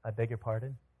 I beg your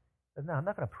pardon? Said, no, I'm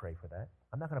not going to pray for that.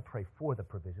 I'm not going to pray for the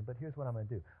provision, but here's what I'm going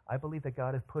to do. I believe that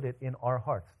God has put it in our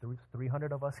hearts. There's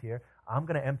 300 of us here. I'm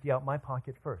going to empty out my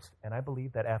pocket first. And I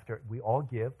believe that after we all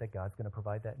give, that God's going to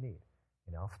provide that need.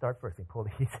 I'll start first.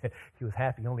 He said he was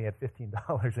happy. He only had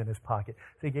 $15 in his pocket.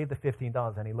 So he gave the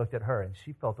 $15, and he looked at her, and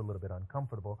she felt a little bit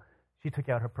uncomfortable. She took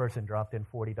out her purse and dropped in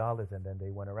 $40, and then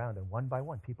they went around, and one by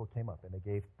one, people came up, and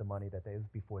they gave the money it was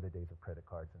before the days of credit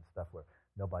cards and stuff where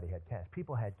nobody had cash.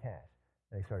 People had cash,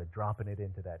 and they started dropping it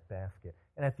into that basket.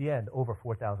 And at the end, over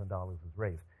 $4,000 was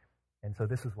raised. And so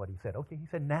this is what he said. Okay, he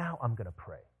said, now I'm going to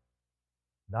pray.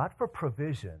 Not for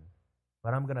provision,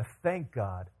 but I'm going to thank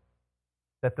God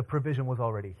that the provision was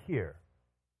already here.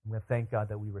 I'm going to thank God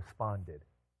that we responded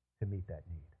to meet that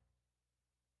need.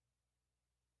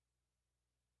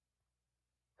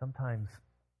 Sometimes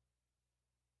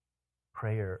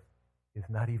prayer is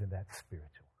not even that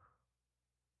spiritual.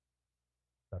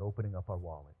 It's about opening up our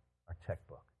wallet, our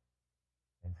checkbook,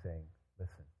 and saying,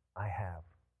 listen, I have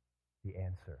the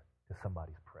answer to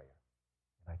somebody's prayer,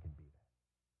 and I can be that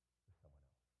for someone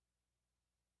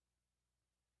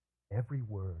else. Every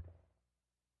word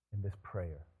in this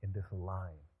prayer, in this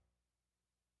line,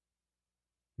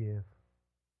 give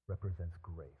represents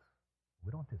grace.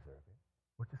 We don't deserve it.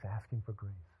 We're just asking for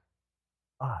grace.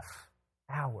 Us,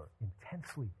 our,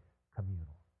 intensely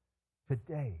communal.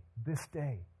 Today, this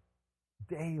day,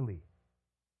 daily.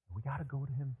 We got to go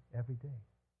to him every day.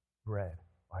 Bread,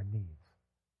 our needs,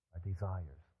 our desires,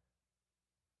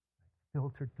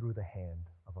 filtered through the hand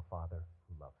of a Father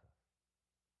who loves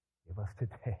us. Give us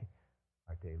today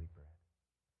our daily bread.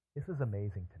 This is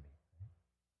amazing to me.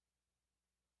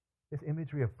 This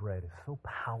imagery of bread is so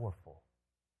powerful.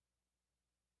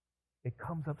 It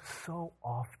comes up so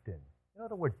often. You know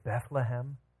the word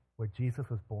Bethlehem, where Jesus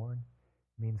was born,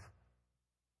 means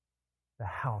the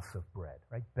house of bread,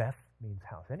 right? Beth means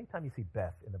house. Anytime you see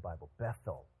Beth in the Bible,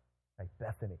 Bethel, right?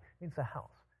 Bethany, means the house.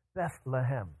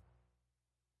 Bethlehem.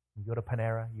 You go to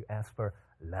Panera, you ask for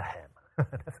lahem.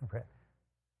 That's bread.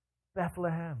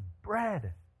 Bethlehem,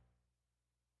 bread.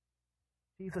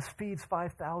 Jesus feeds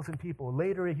 5,000 people.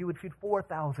 Later, he would feed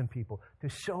 4,000 people to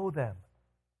show them.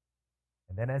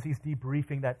 And then as he's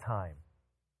debriefing that time,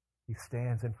 he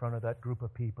stands in front of that group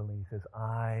of people and he says,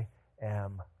 I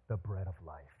am the bread of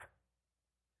life.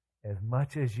 As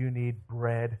much as you need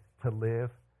bread to live,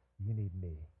 you need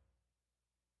me.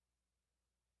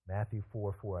 Matthew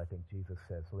 4:4, I think Jesus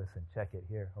says, listen, check it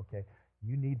here, okay?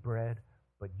 You need bread,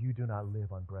 but you do not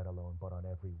live on bread alone, but on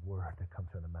every word that comes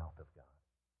from the mouth of God.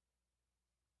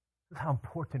 This is how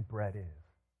important bread is.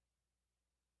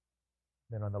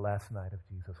 Then on the last night of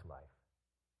Jesus' life,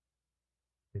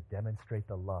 to demonstrate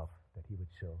the love that he would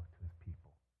show to his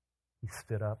people, he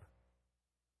stood up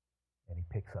and he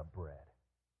picks up bread.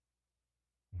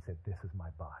 He said, this is my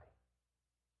body,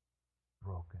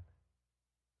 broken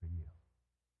for you.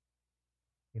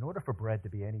 In order for bread to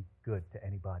be any good to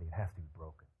anybody, it has to be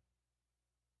broken.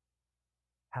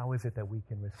 How is it that we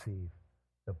can receive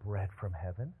the bread from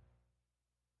heaven?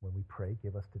 When we pray,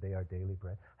 give us today our daily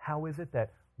bread. How is it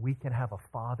that we can have a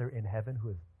Father in heaven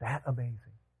who is that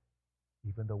amazing,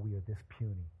 even though we are this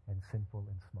puny and sinful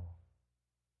and small?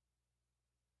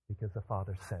 Because the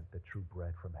Father sent the true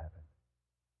bread from heaven.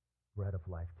 Bread of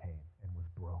life came and was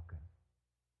broken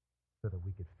so that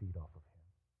we could feed off of him.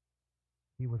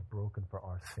 He was broken for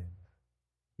our sins.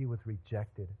 He was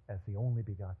rejected as the only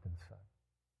begotten Son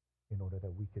in order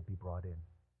that we could be brought in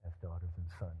as daughters and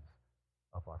sons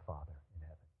of our Father in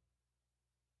heaven.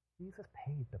 Jesus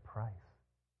paid the price.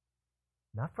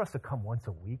 Not for us to come once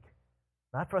a week,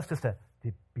 not for us just to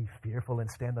be fearful and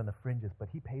stand on the fringes, but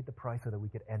he paid the price so that we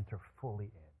could enter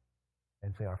fully in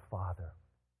and say, our Father,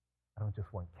 I don't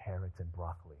just want carrots and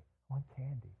broccoli. I want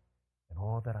candy and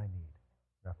all that I need.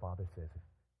 And our Father says, if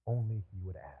only you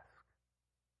would ask,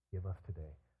 give us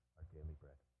today our daily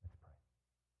bread. Let's pray.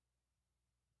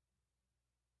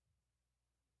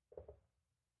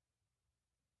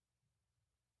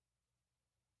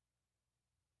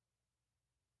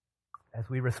 As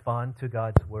we respond to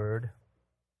God's word,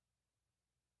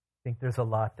 I think there's a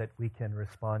lot that we can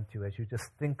respond to as you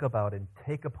just think about and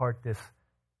take apart this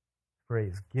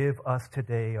phrase, give us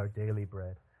today our daily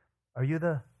bread. Are you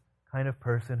the kind of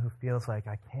person who feels like,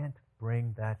 I can't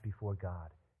bring that before God?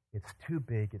 It's too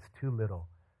big, it's too little.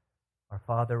 Our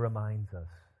Father reminds us,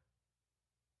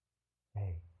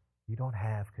 hey, you don't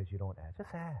have because you don't ask.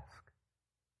 Just ask.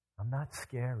 I'm not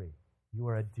scary. You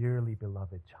are a dearly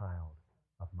beloved child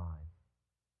of mine.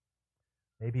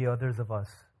 Maybe others of us,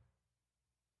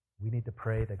 we need to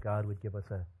pray that God would give us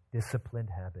a disciplined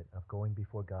habit of going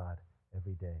before God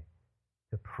every day,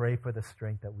 to pray for the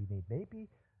strength that we need. Maybe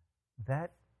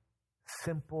that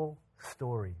simple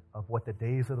story of what the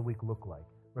days of the week look like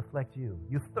reflect you.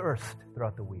 You thirst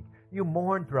throughout the week. You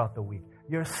mourn throughout the week.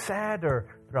 You're sadder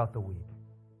throughout the week.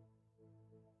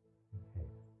 Okay.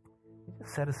 You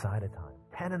just set aside a time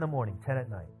 10 in the morning, 10 at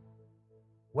night.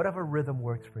 Whatever rhythm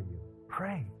works for you.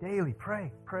 Pray daily.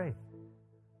 Pray.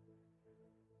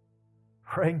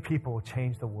 Praying people will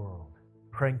change the world.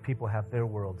 Praying people have their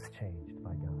worlds changed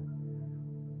by God.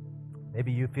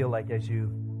 Maybe you feel like as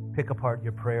you pick apart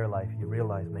your prayer life, you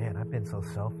realize, man, I've been so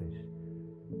selfish.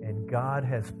 And God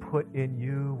has put in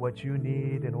you what you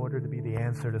need in order to be the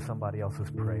answer to somebody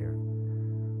else's prayer.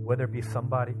 Whether it be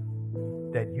somebody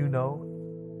that you know,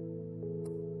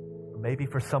 or maybe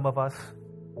for some of us,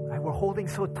 we're holding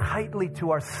so tightly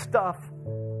to our stuff,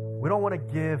 we don't want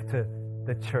to give to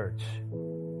the church,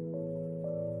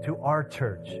 to our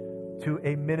church, to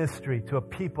a ministry, to a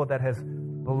people that has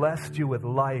blessed you with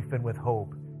life and with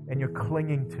hope, and you're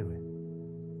clinging to it.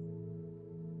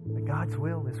 But God's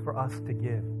will is for us to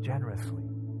give generously,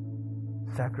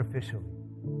 sacrificially.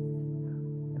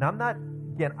 And I'm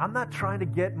not trying to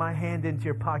get my hand into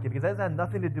your pocket, because that has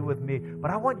nothing to do with me,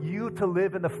 but I want you to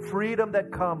live in the freedom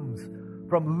that comes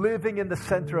from living in the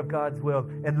center of God's will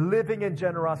and living in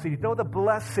generosity. Know the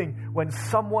blessing when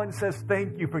someone says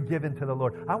thank you for giving to the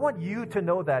Lord. I want you to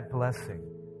know that blessing.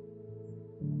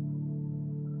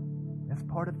 That's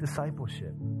part of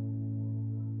discipleship,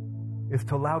 is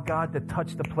to allow God to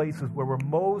touch the places where we're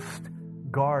most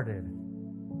guarded,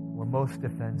 we're most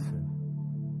defensive.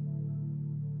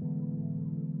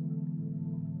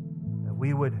 That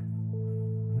we would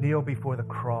kneel before the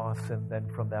cross, and then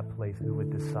from that place we would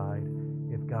decide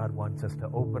if God wants us to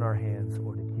open our hands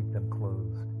or to keep them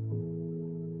closed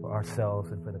for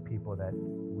ourselves and for the people that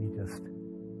we just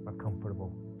are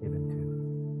comfortable giving to.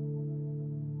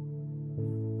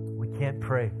 We can't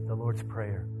pray the Lord's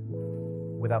Prayer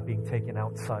without being taken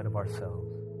outside of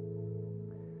ourselves.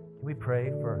 Can we pray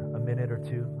for a minute or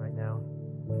two right now?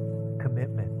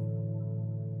 Commitment.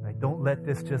 Right? Don't let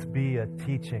this just be a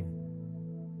teaching.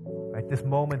 Right? This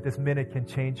moment, this minute can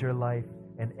change your life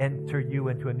and enter you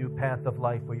into a new path of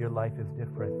life where your life is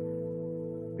different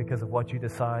because of what you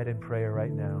decide in prayer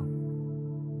right now.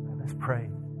 Let's pray.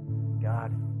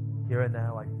 God, here and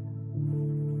now, I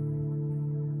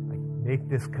make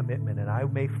this commitment, and I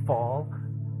may fall,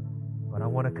 but I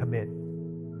want to commit.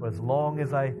 For as long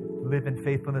as I live in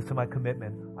faithfulness to my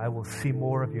commitment, I will see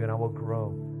more of you and I will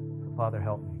grow. So Father,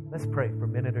 help me. Let's pray for a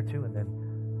minute or two, and then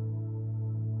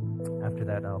after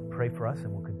that, I'll pray for us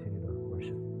and we'll continue to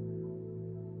worship.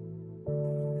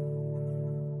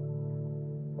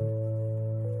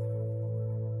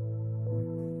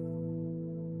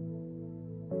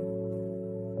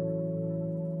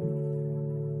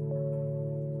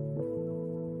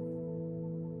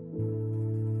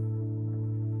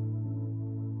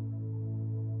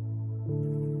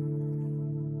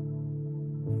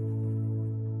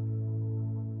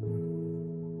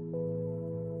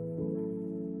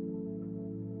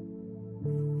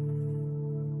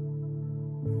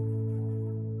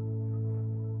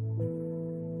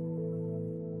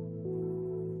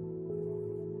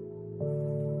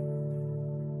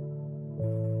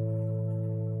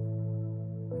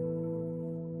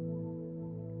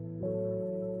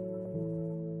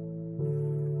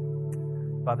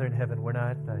 Father in heaven, we're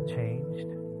not changed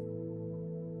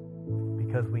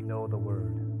because we know the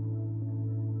Word.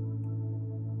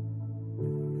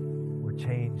 We're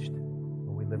changed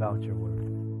when we live out your Word.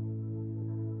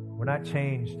 We're not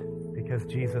changed because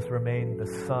Jesus remained the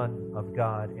Son of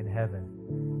God in heaven.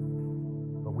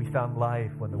 But we found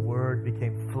life when the Word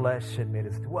became flesh and made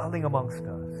His dwelling amongst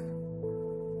us.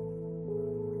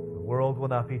 The world will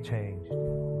not be changed.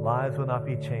 Lives will not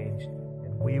be changed.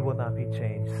 We will not be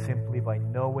changed simply by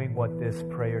knowing what this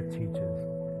prayer teaches.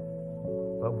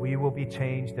 But we will be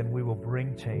changed, and we will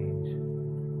bring change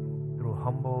through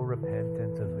humble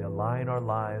repentance as we align our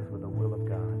lives with the will of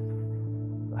God.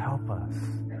 So help us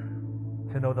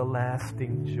to know the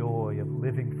lasting joy of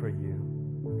living for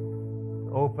you.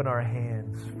 Open our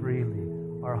hands freely,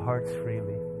 our hearts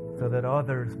freely, so that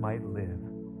others might live,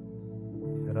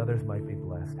 that others might be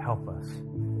blessed. Help us.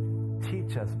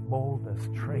 Teach us, mold us,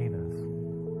 train us,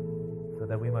 so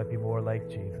that we might be more like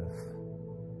Jesus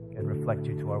and reflect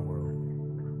you to our world.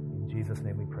 In Jesus'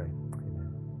 name we pray.